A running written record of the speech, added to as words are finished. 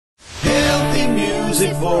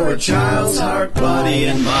music for a child's heart, body,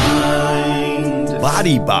 and mind.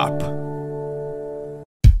 Body Bop.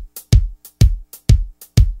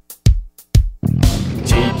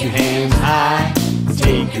 Take your hands high,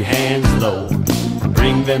 take your hands low.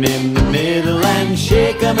 Bring them in the middle and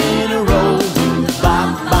shake them in a row.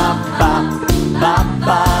 Bop, bop, bop, bop,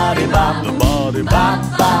 body, bop. The body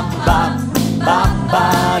bop, bop, bop, bop,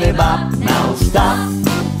 body, bop. Now stop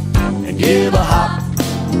and give a hop.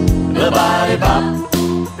 The body bop.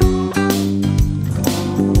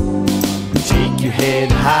 Take your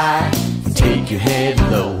head high, take your head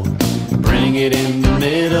low. Bring it in the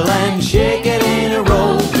middle and shake it in a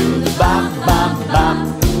row. Do the bop, bop, bop,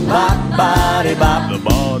 bop, body bop. The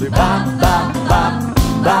body bop, bop, bop,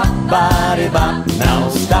 bop, body bop. Now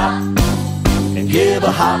stop and give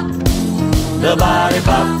a hop. The body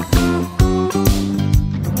bop.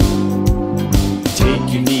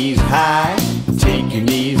 Take your knees high, take your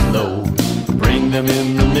knees low. Bring them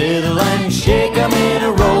in the middle and shake them in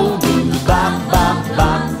a row. Do the bop, bop,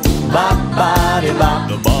 bop, bop, body bop.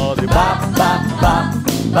 The body bop, bop, bop,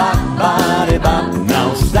 bop, body bop.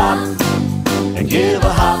 Now stop and give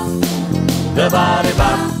a hop. The body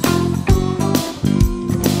bop.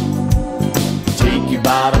 Take your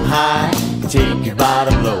bottom high, take your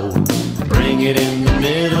bottom low. Bring it in the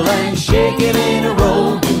middle and shake it in a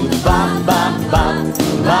row. Do the bop, bop, bop,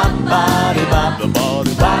 bop, body bop. The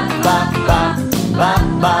body bop, bop, bop, bop,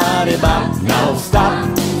 body bop. Now stop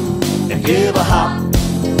and give a hop.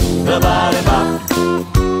 The body bop.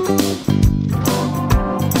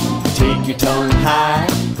 Take your tongue high,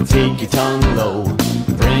 take your tongue low.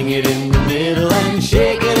 Bring it in the middle and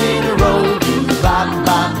shake it in a row. Do the bop,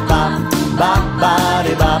 bop, bop, bop,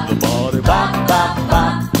 body bop. The body bop, bop,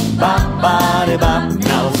 bop, bop, body bop.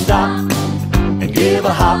 Now stop and give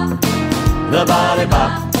a hop. The body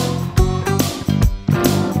bop.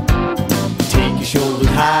 Take your shoulders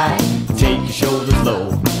high, take your shoulders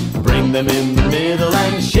low. Bring them in the middle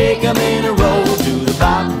and shake them in a row. Do the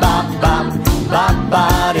bop, bop, bop, bop,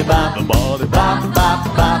 body bop. The body bop, bop,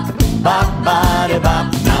 bop, bop, body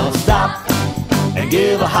bop. Now stop and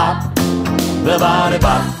give a hop. The body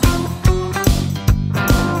bop.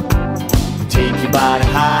 Take your body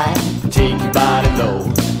high, take your body low.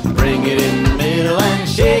 Bring it in the middle and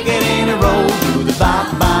shake it in a row. Do the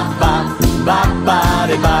bop, bop, bop, bop,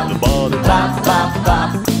 body bop. The body bop, bop,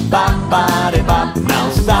 bop, bop, body bop. Now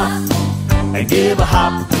stop and give a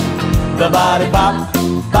hop. The body bop,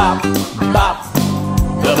 bop, bop.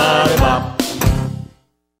 The body bop.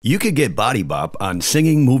 You could get Body Bop on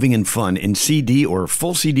Singing, Moving, and Fun in CD or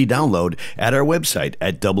full CD download at our website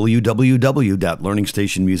at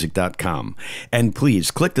www.learningstationmusic.com. And please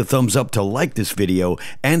click the thumbs up to like this video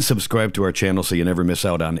and subscribe to our channel so you never miss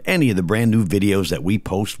out on any of the brand new videos that we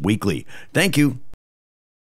post weekly. Thank you.